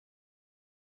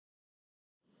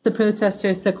The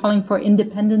protesters, they're calling for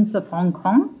independence of Hong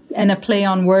Kong and a play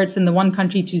on words in the one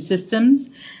country, two systems.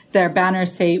 Their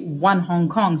banners say one Hong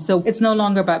Kong. So it's no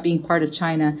longer about being part of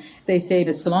China. They say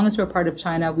that so long as we're part of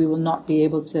China, we will not be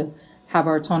able to have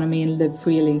our autonomy and live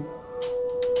freely.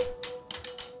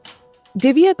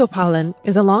 Divya Gopalan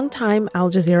is a longtime Al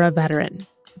Jazeera veteran.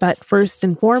 But first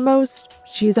and foremost,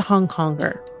 she's a Hong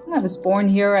Konger. I was born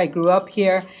here. I grew up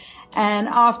here. And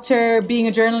after being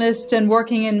a journalist and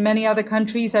working in many other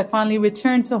countries, I finally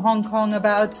returned to Hong Kong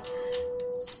about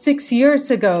 6 years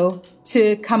ago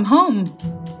to come home.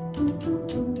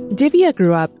 Divya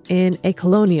grew up in a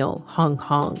colonial Hong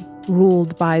Kong,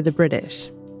 ruled by the British.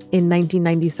 In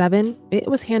 1997, it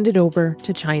was handed over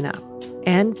to China.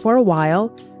 And for a while,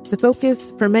 the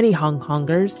focus for many Hong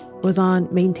Kongers was on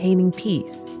maintaining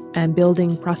peace and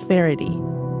building prosperity.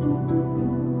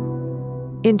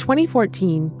 In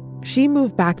 2014, she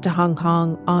moved back to Hong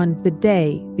Kong on the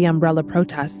day the umbrella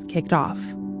protests kicked off.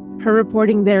 Her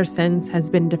reporting there since has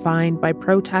been defined by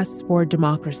protests for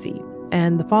democracy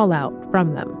and the fallout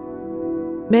from them.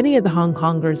 Many of the Hong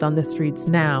Kongers on the streets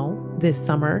now, this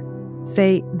summer,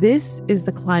 say this is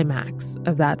the climax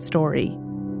of that story,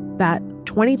 that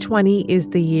 2020 is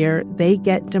the year they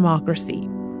get democracy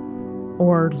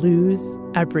or lose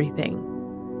everything.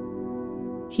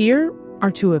 Here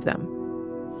are two of them.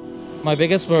 My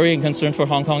biggest worry and concern for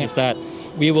Hong Kong is that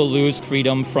we will lose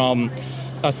freedom from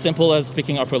as simple as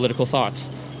speaking our political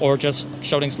thoughts or just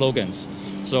shouting slogans.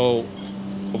 So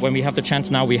when we have the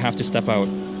chance now, we have to step out.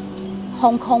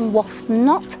 Hong Kong was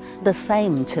not the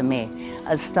same to me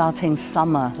as starting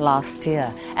summer last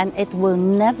year, and it will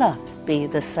never be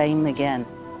the same again.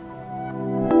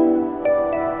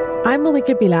 I'm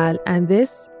Malika Bilal, and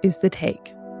this is The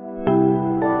Take.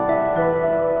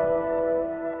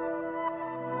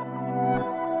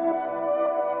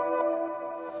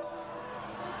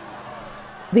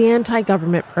 The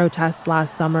anti-government protests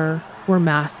last summer were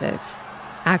massive.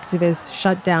 Activists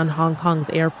shut down Hong Kong's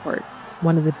airport,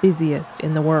 one of the busiest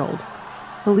in the world.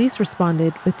 Police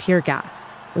responded with tear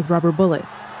gas, with rubber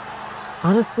bullets.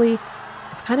 Honestly,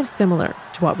 it's kind of similar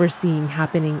to what we're seeing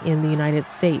happening in the United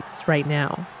States right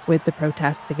now with the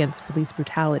protests against police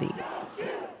brutality.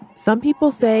 Some people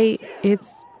say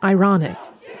it's ironic,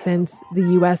 since the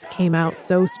U.S. came out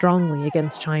so strongly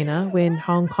against China when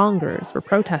Hong Kongers were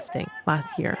protesting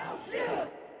last year.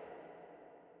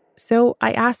 So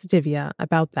I asked Divya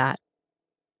about that.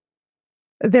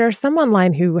 There are some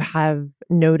online who have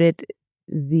noted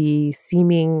the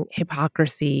seeming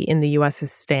hypocrisy in the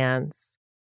U.S.'s stance,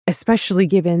 especially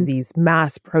given these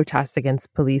mass protests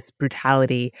against police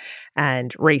brutality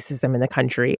and racism in the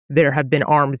country. There have been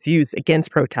arms used against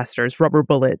protesters, rubber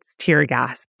bullets, tear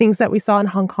gas, things that we saw in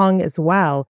Hong Kong as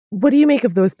well. What do you make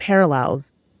of those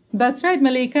parallels? That's right,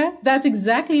 Malika. That's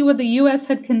exactly what the U.S.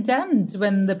 had condemned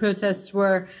when the protests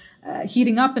were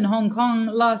heating up in Hong Kong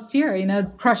last year,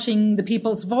 crushing the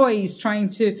people's voice, trying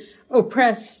to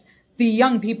oppress the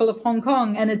young people of Hong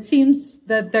Kong. And it seems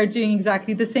that they're doing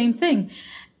exactly the same thing.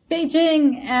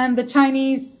 Beijing and the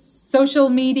Chinese social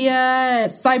media,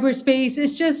 cyberspace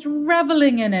is just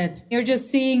reveling in it. You're just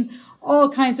seeing all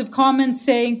kinds of comments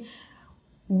saying,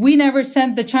 we never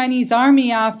sent the Chinese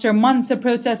army after months of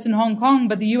protests in Hong Kong,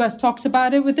 but the US talked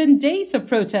about it within days of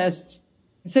protests.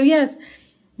 So yes,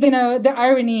 the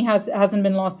irony hasn't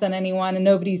been lost on anyone, and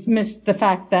nobody's missed the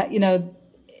fact that,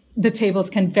 the tables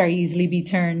can very easily be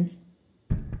turned.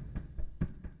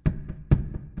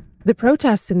 The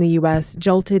protests in the U.S.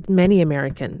 jolted many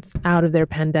Americans out of their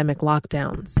pandemic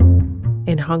lockdowns.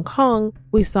 In Hong Kong,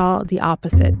 we saw the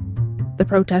opposite. The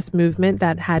protest movement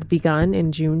that had begun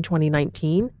in June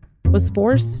 2019 was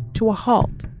forced to a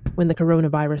halt when the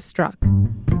coronavirus struck.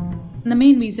 And the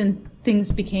main reason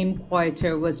things became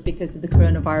quieter was because of the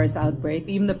coronavirus outbreak.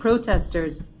 Even the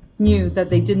protesters knew that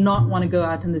they did not want to go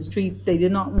out in the streets. They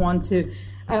did not want to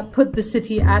put the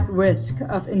city at risk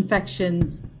of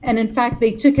infections. And in fact,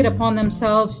 they took it upon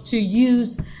themselves to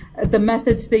use the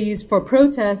methods they use for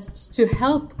protests to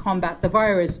help combat the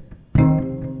virus.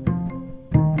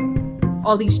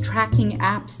 All these tracking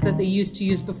apps that they used to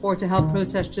use before to help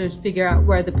protesters figure out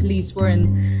where the police were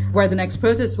and where the next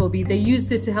protest will be, they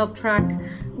used it to help track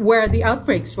where the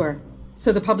outbreaks were,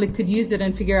 so the public could use it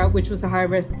and figure out which was a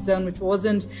high-risk zone, which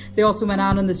wasn't. They also went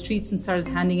out on the streets and started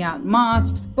handing out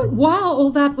masks. But while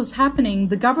all that was happening,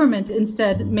 the government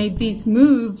instead made these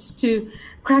moves to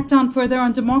crack down further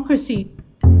on democracy.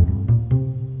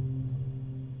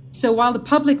 So while the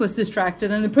public was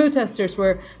distracted and the protesters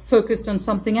were focused on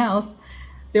something else,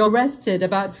 they arrested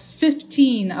about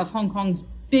 15 of Hong Kong's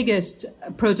biggest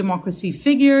pro-democracy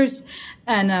figures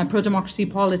and pro-democracy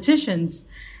politicians.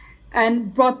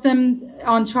 and brought them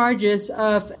on charges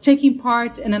of taking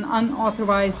part in an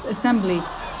unauthorized assembly.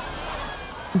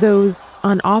 Those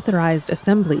unauthorized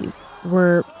assemblies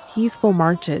were peaceful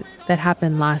marches that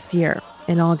happened last year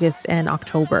in August and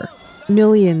October.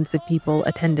 Millions of people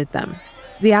attended them.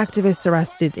 The activists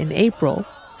arrested in April,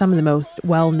 some of the most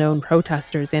well-known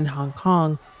protesters in Hong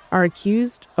Kong, are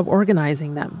accused of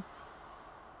organizing them.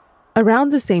 Around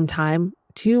the same time,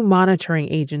 two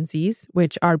monitoring agencies,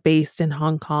 which are based in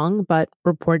Hong Kong but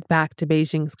report back to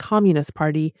Beijing's Communist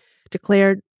Party,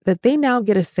 declared that they now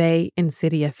get a say in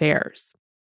city affairs.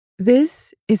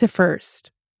 This is a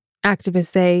first. Activists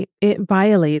say it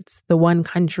violates the one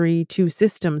country, two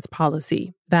systems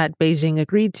policy that Beijing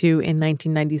agreed to in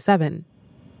 1997.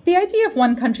 The idea of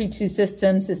one country, two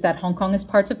systems is that Hong Kong is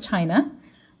part of China,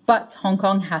 but Hong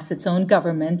Kong has its own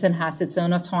government and has its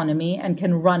own autonomy and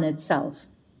can run itself.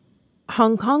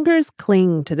 Hong Kongers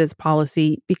cling to this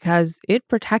policy because it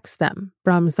protects them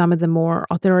from some of the more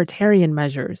authoritarian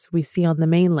measures we see on the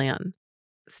mainland.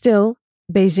 Still,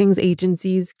 Beijing's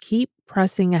agencies keep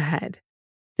pressing ahead.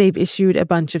 They've issued a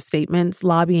bunch of statements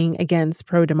lobbying against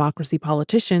pro-democracy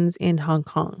politicians in Hong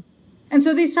Kong. And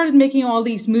so they started making all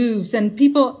these moves, and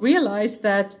people realized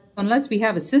that unless we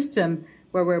have a system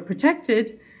where we're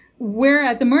protected, we're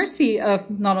at the mercy of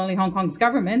not only Hong Kong's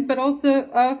government, but also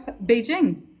of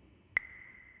Beijing.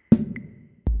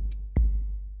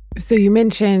 So you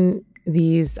mentioned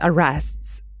these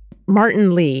arrests.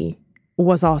 Martin Lee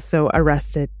was also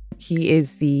arrested. He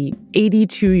is the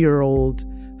 82-year-old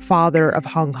father of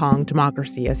Hong Kong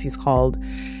democracy, as he's called.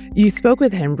 You spoke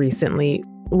with him recently.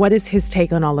 What is his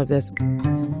take on all of this?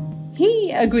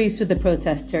 He agrees with the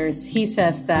protesters. He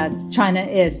says that China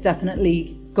is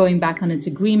definitely going back on its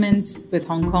agreement with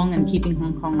Hong Kong and keeping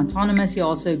Hong Kong autonomous. He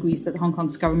also agrees that Hong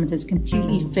Kong's government has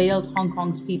completely failed Hong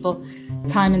Kong's people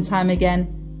time and time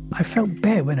again. I felt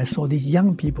bad when I saw these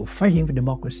young people fighting for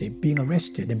democracy being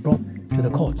arrested and brought to the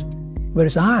courts,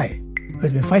 whereas I, who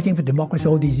has been fighting for democracy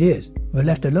all these years, were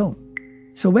left alone.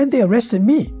 So when they arrested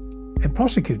me and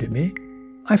prosecuted me,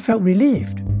 I felt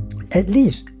relieved. At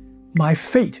least my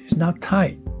fate is now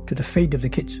tied to the fate of the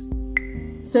kids.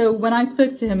 So when I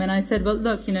spoke to him and I said, well,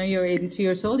 look, you're 82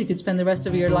 years old, you could spend the rest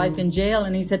of your life in jail.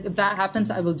 And he said, if that happens,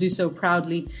 I will do so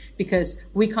proudly, because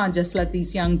we can't just let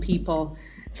these young people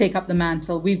take up the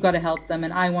mantle. We've got to help them,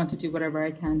 and I want to do whatever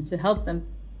I can to help them.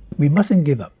 We mustn't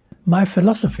give up. My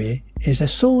philosophy is that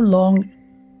so long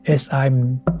as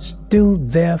I'm still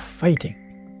there fighting,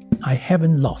 I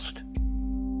haven't lost.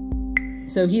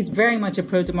 So he's very much a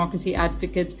pro-democracy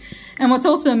advocate. And what's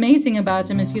also amazing about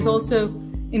him is he's also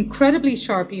incredibly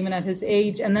sharp, even at his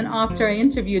age. And then after I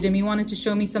interviewed him, he wanted to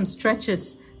show me some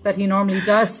stretches that he normally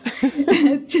does,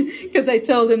 because I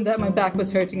told him that my back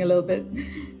was hurting a little bit.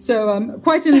 So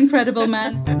quite an incredible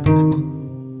man.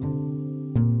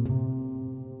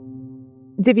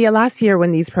 Divya, last year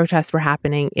when these protests were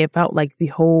happening, it felt like the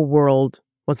whole world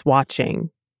was watching.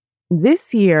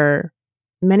 This year,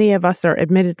 many of us are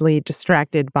admittedly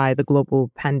distracted by the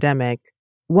global pandemic.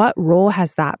 What role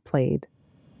has that played?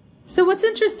 So what's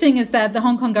interesting is that the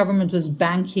Hong Kong government was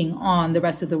banking on the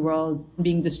rest of the world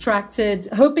being distracted,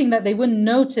 hoping that they wouldn't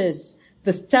notice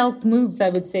the stealth moves, I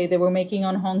would say, they were making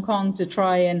on Hong Kong to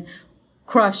try and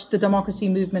crush the democracy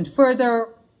movement further.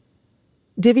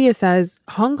 Divya says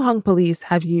Hong Kong police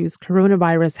have used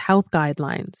coronavirus health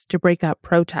guidelines to break up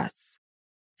protests.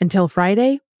 Until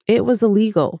Friday, it was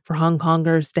illegal for Hong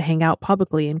Kongers to hang out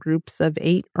publicly in groups of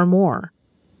 8 or more.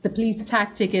 The police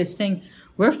tactic is saying,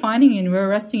 we're finding you and we're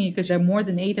arresting you because there are more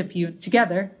than 8 of you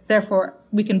together. Therefore,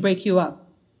 we can break you up.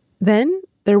 Then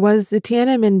there was the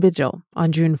Tiananmen Vigil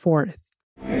on June 4th.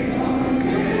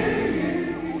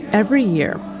 Every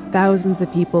year, thousands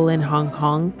of people in Hong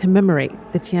Kong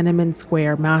commemorate the Tiananmen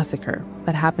Square massacre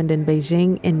that happened in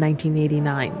Beijing in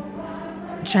 1989.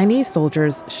 Chinese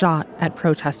soldiers shot at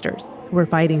protesters who were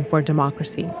fighting for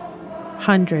democracy.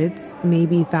 Hundreds,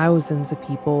 maybe thousands of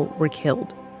people were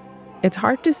killed. It's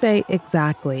hard to say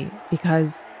exactly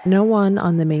because no one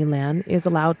on the mainland is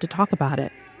allowed to talk about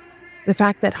it. The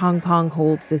fact that Hong Kong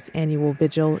holds this annual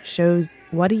vigil shows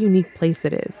what a unique place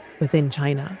it is within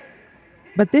China.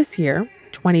 But this year,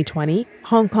 2020,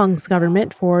 Hong Kong's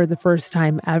government, for the first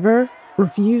time ever,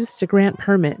 refused to grant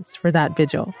permits for that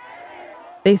vigil.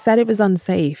 They said it was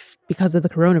unsafe because of the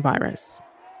coronavirus.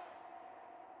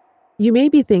 You may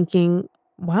be thinking,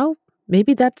 well,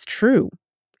 maybe that's true.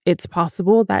 It's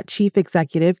possible that Chief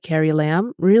Executive Carrie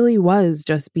Lam really was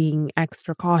just being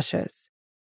extra cautious.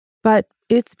 But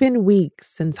it's been weeks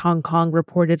since Hong Kong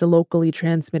reported a locally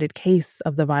transmitted case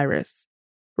of the virus.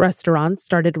 Restaurants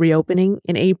started reopening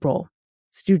in April.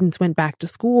 Students went back to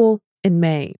school in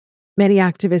May. Many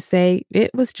activists say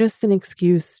it was just an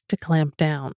excuse to clamp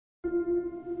down.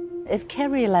 If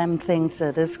Carrie Lam thinks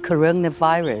that this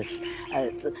coronavirus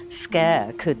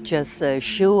scare could just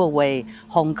shoo away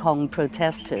Hong Kong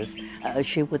protesters,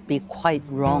 she would be quite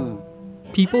wrong.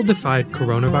 People defied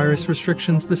coronavirus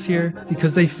restrictions this year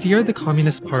because they fear the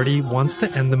Communist Party wants to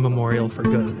end the memorial for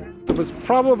good. There was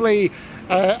probably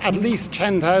at least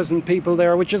 10,000 people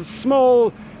there, which is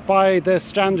small by the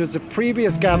standards of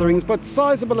previous gatherings, but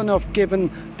sizable enough given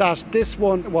that this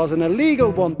one was an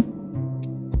illegal one.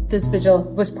 This vigil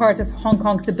was part of Hong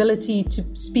Kong's ability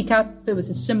to speak up. It was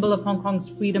a symbol of Hong Kong's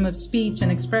freedom of speech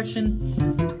and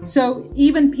expression. So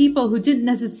even people who didn't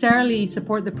necessarily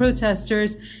support the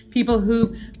protesters, people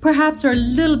who perhaps are a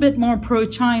little bit more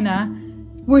pro-China,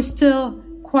 were still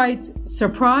quite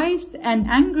surprised and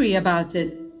angry about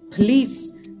it.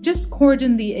 Police just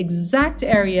cordoned the exact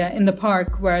area in the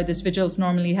park where this vigil is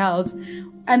normally held,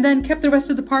 and then kept the rest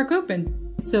of the park open.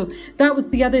 So that was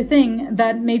the other thing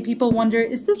that made people wonder,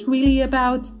 is this really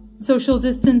about social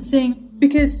distancing?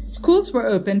 Because schools were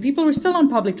open, people were still on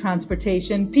public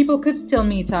transportation, people could still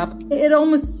meet up. It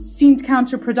almost seemed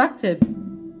counterproductive.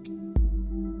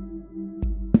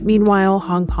 Meanwhile,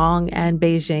 Hong Kong and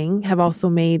Beijing have also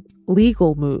made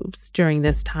legal moves during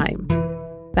this time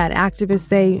that activists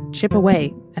say chip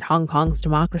away at Hong Kong's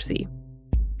democracy.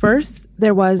 First,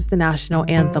 there was the national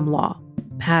anthem law,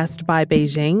 passed by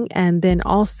Beijing and then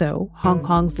also Hong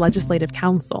Kong's Legislative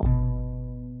Council.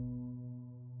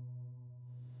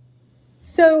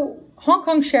 So Hong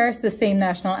Kong shares the same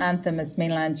national anthem as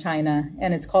mainland China,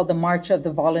 and it's called the March of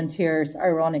the Volunteers,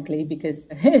 ironically, because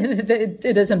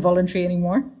it isn't voluntary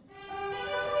anymore.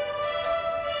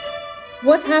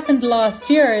 What happened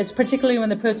last year is, particularly when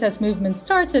the protest movement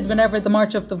started, whenever the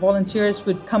March of the Volunteers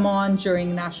would come on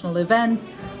during national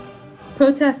events,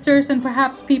 protesters and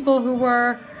perhaps people who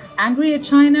were angry at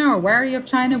China or wary of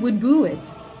China would boo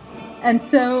it. And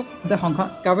so the Hong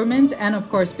Kong government and, of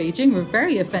course, Beijing were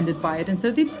very offended by it. And so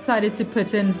they decided to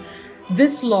put in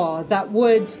this law that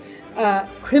would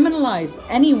criminalize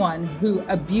anyone who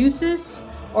abuses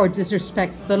or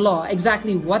disrespects the law.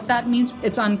 Exactly what that means,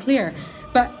 it's unclear.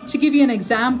 But to give you an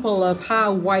example of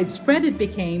how widespread it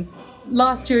became,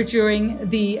 last year during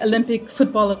the Olympic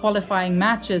football qualifying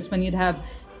matches, when you'd have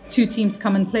two teams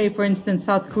come and play, for instance,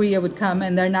 South Korea would come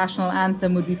and their national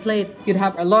anthem would be played. You'd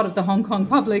have a lot of the Hong Kong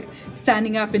public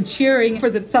standing up and cheering for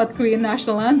the South Korean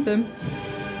national anthem.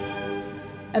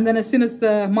 And then as soon as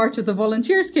the March of the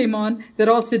Volunteers came on, they'd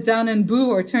all sit down and boo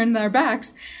or turn their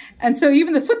backs. And so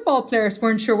even the football players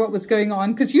weren't sure what was going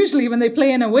on, because usually when they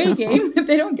play an away game,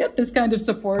 they don't get this kind of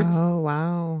support. Oh,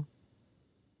 wow.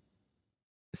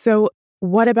 So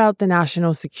what about the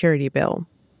National Security Bill?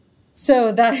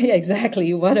 So that,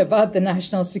 exactly, what about the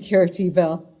National Security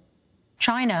Bill?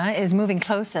 China is moving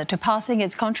closer to passing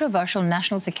its controversial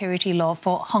national security law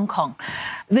for Hong Kong.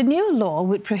 The new law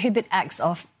would prohibit acts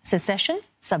of secession,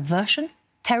 subversion,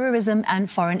 terrorism and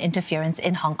foreign interference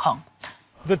in Hong Kong.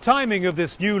 The timing of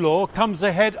this new law comes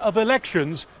ahead of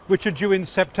elections, which are due in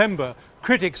September.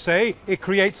 Critics say it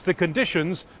creates the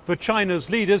conditions for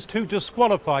China's leaders to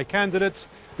disqualify candidates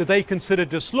that they consider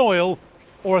disloyal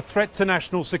or a threat to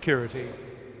national security.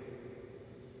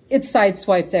 It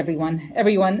sideswiped everyone.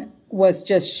 Everyone was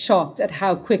just shocked at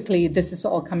how quickly this is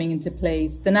all coming into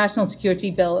place. The National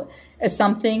Security Bill is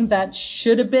something that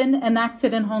should have been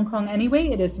enacted in Hong Kong anyway.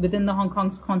 It is within the Hong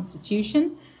Kong's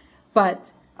constitution,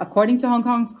 but according to Hong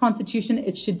Kong's constitution,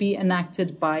 it should be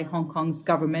enacted by Hong Kong's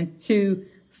government to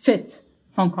fit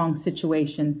Hong Kong's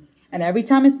situation. And every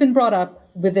time it's been brought up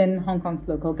within Hong Kong's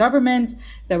local government,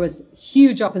 there was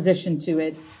huge opposition to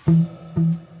it.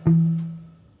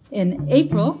 In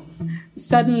April,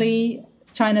 suddenly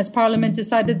China's parliament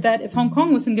decided that if Hong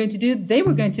Kong wasn't going to do it, they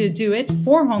were going to do it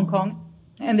for Hong Kong.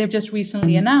 And they've just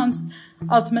recently announced,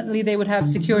 ultimately, they would have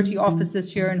security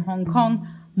officers here in Hong Kong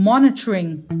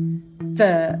monitoring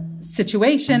the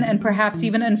situation and perhaps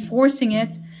even enforcing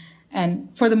it. And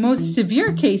for the most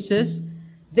severe cases,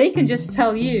 they can just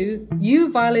tell you, you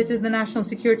violated the national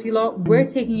security law, we're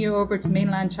taking you over to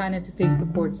mainland China to face the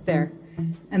courts there.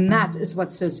 And that is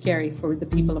what's so scary for the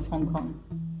people of Hong Kong.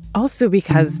 Also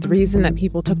because the reason that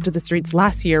people took to the streets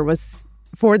last year was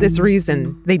for this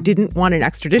reason. They didn't want an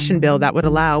extradition bill that would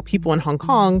allow people in Hong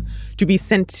Kong to be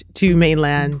sent to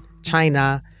mainland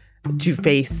China to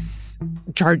face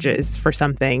charges for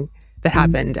something that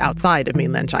happened outside of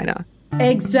mainland China.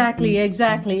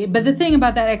 Exactly. But the thing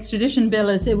about that extradition bill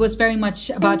is it was very much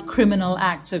about criminal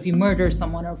acts. So if you murder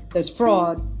someone or if there's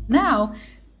fraud. Now,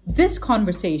 This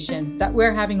conversation that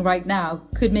we're having right now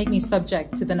could make me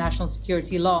subject to the national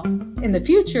security law. In the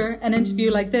future, an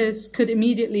interview like this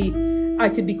I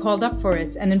could be called up for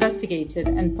it and investigated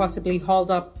and possibly hauled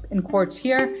up in courts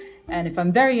here. And if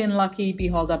I'm very unlucky, be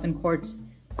hauled up in courts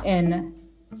in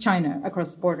China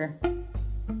across the border.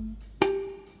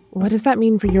 What does that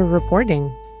mean for your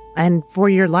reporting and for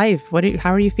your life?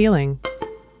 How are you feeling?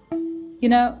 You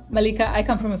know, Malika, I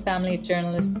come from a family of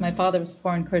journalists. My father was a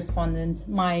foreign correspondent.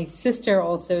 My sister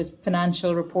also is a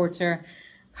financial reporter.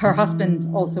 Her husband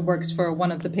also works for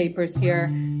one of the papers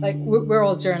here. Like, we're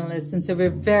all journalists, and so we're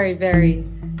very, very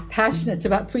passionate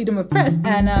about freedom of press.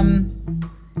 And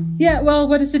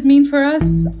what does it mean for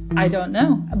us? I don't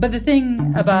know. But the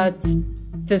thing about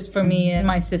this for me and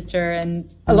my sister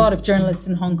and a lot of journalists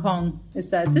in Hong Kong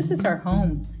is that this is our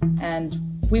home, and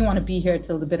we want to be here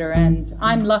till the bitter end.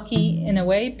 I'm lucky in a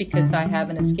way because I have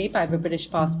an escape. I have a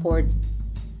British passport,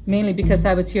 mainly because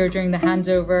I was here during the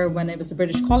handover when it was a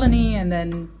British colony, and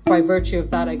then by virtue of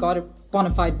that I got a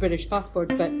bona fide British passport.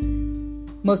 But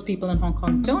most people in Hong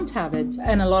Kong don't have it,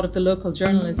 and a lot of the local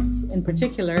journalists in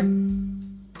particular,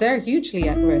 they're hugely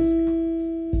at risk.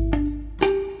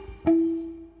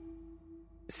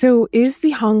 So is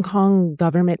the Hong Kong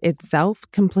government itself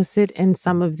complicit in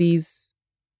some of these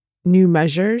new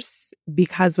measures?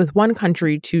 Because with one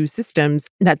country, two systems,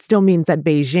 that still means that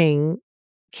Beijing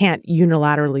can't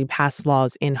unilaterally pass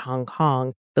laws in Hong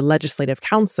Kong. The Legislative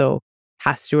Council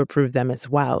has to approve them as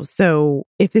well. So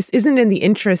if this isn't in the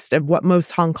interest of what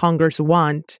most Hong Kongers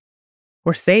want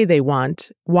or say they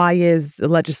want, why is the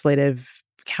Legislative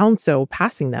Council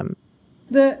passing them?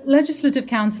 The Legislative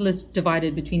Council is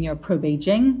divided between your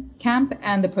pro-Beijing camp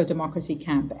and the pro-democracy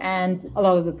camp. And a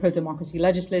lot of the pro-democracy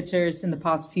legislators in the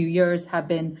past few years have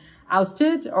been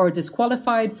ousted or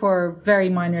disqualified for very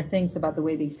minor things about the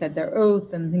way they said their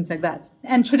oath and things like that.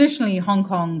 And traditionally, Hong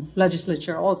Kong's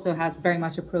legislature also has very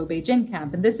much a pro-Beijing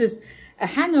camp. And this is a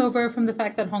hangover from the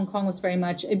fact that Hong Kong was very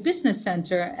much a business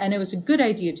center, and it was a good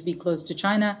idea to be close to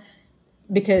China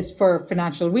because for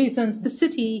financial reasons, the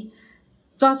city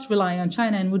does rely on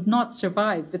China and would not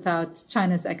survive without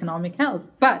China's economic help.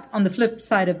 But on the flip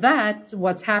side of that,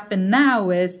 what's happened now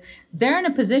is they're in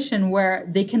a position where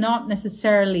they cannot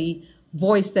necessarily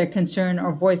voice their concern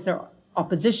or voice their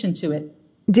opposition to it.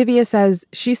 Divya says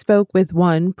she spoke with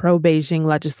one pro-Beijing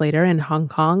legislator in Hong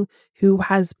Kong who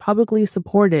has publicly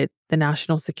supported the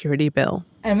national security bill.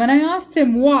 And when I asked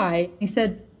him why, he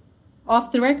said,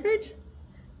 off the record,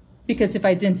 because if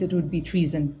I didn't, it would be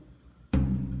treason.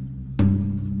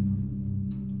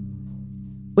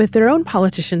 With their own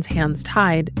politicians' hands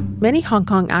tied, many Hong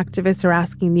Kong activists are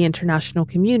asking the international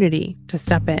community to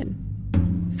step in.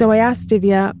 So I asked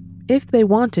Divya if they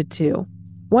wanted to,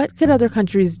 what could other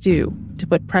countries do to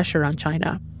put pressure on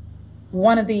China?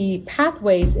 One of the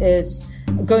pathways is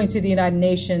going to the United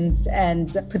Nations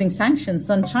and putting sanctions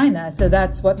on China. So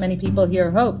that's what many people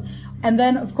here hope. And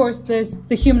then, of course, there's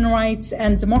the Human Rights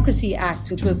and Democracy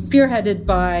Act, which was spearheaded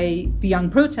by the young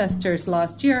protesters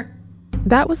last year.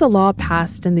 That was a law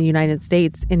passed in the United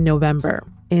States in November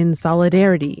in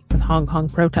solidarity with Hong Kong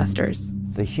protesters.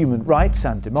 The Human Rights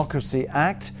and Democracy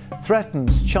Act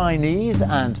threatens Chinese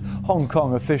and Hong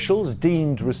Kong officials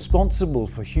deemed responsible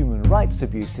for human rights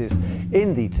abuses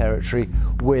in the territory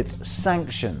with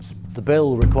sanctions. The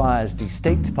bill requires the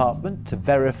State Department to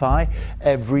verify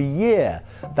every year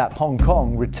that Hong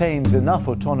Kong retains enough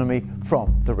autonomy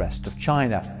from the rest of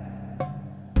China.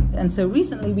 And so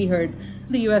recently we heard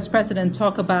the US president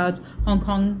talk about Hong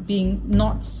Kong being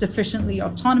not sufficiently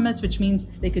autonomous, which means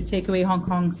they could take away Hong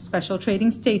Kong's special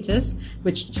trading status,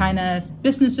 which China's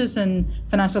businesses and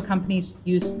financial companies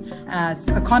use as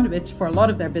a conduit for a lot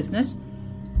of their business.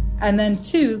 And then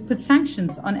two, put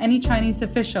sanctions on any Chinese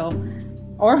official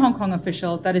or Hong Kong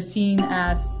official that is seen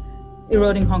as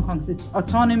eroding Hong Kong's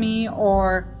autonomy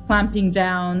or clamping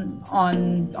down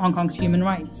on Hong Kong's human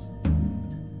rights.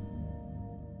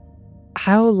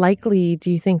 How likely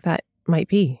do you think that might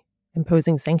be,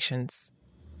 imposing sanctions?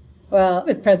 Well,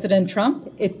 with President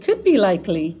Trump, it could be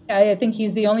likely. I think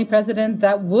he's the only president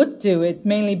that would do it,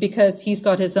 mainly because he's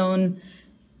got his own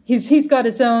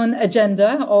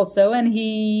agenda also, and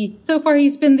so far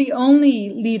he's been the only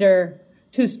leader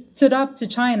who stood up to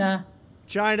China.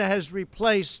 China has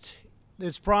replaced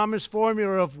its promised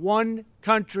formula of one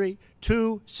country,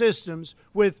 two systems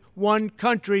with one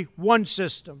country, one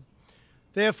system.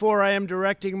 Therefore, I am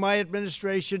directing my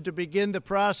administration to begin the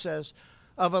process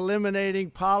of eliminating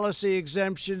policy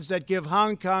exemptions that give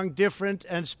Hong Kong different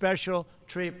and special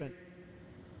treatment.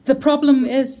 The problem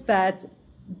is that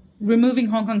removing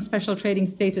Hong Kong's special trading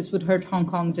status would hurt Hong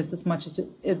Kong just as much as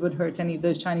it would hurt any of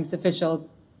those Chinese officials.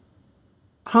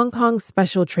 Hong Kong's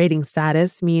special trading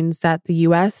status means that the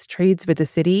U.S. trades with the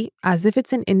city as if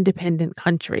it's an independent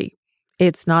country.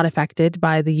 It's not affected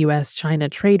by the U.S.-China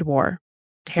trade war.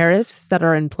 Tariffs that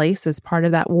are in place as part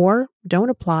of that war don't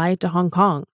apply to Hong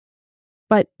Kong.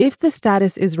 But if the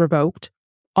status is revoked,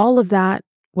 all of that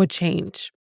would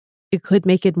change. It could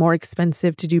make it more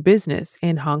expensive to do business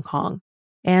in Hong Kong.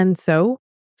 And so,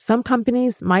 some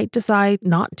companies might decide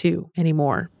not to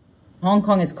anymore. Hong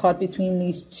Kong is caught between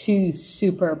these two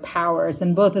superpowers,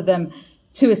 and both of them,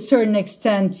 to a certain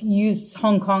extent, use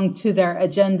Hong Kong to their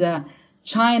agenda.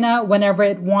 China, whenever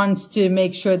it wants to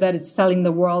make sure that it's telling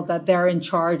the world that they're in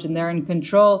charge and they're in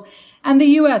control. And the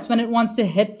US, when it wants to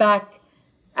hit back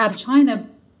at China.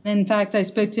 In fact, I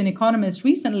spoke to an economist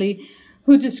recently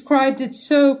who described it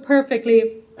so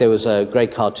perfectly. There was a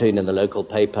great cartoon in the local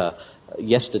paper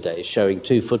yesterday showing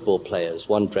two football players,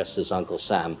 one dressed as Uncle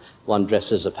Sam, one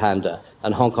dressed as a panda,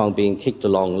 and Hong Kong being kicked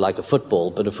along like a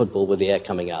football, but a football with the air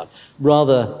coming out.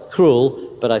 Rather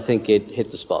cruel, but I think it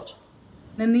hit the spot.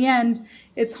 In the end,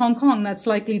 it's Hong Kong that's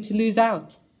likely to lose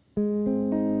out.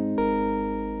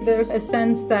 There's a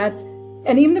sense that,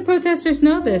 and even the protesters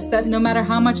know this, that no matter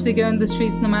how much they go in the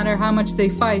streets, no matter how much they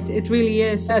fight, it really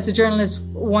is, as a journalist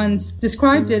once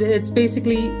described it, it's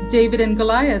basically David and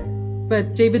Goliath,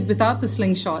 but David without the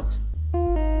slingshot.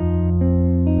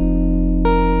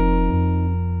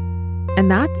 And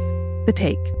that's The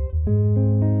Take.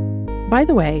 By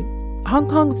the way, Hong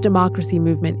Kong's democracy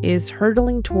movement is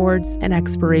hurtling towards an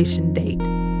expiration date,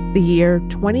 the year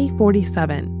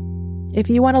 2047. If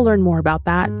you want to learn more about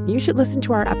that, you should listen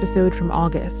to our episode from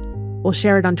August. We'll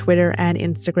share it on Twitter and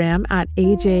Instagram at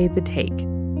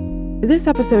AJTheTake. This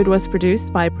episode was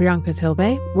produced by Priyanka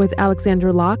Tilve with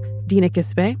Alexandra Locke, Dina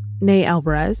Kispe, Nay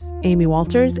Alvarez, Amy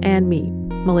Walters, and me,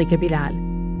 Malika Bilal.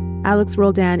 Alex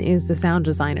Roldan is the sound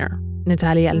designer.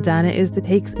 Natalia Aldana is The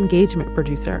Take's engagement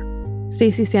producer.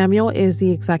 Stacey Samuel is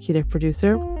the executive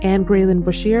producer, and Graylin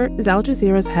Bashir is Al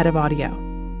Jazeera's head of audio.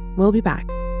 We'll be back.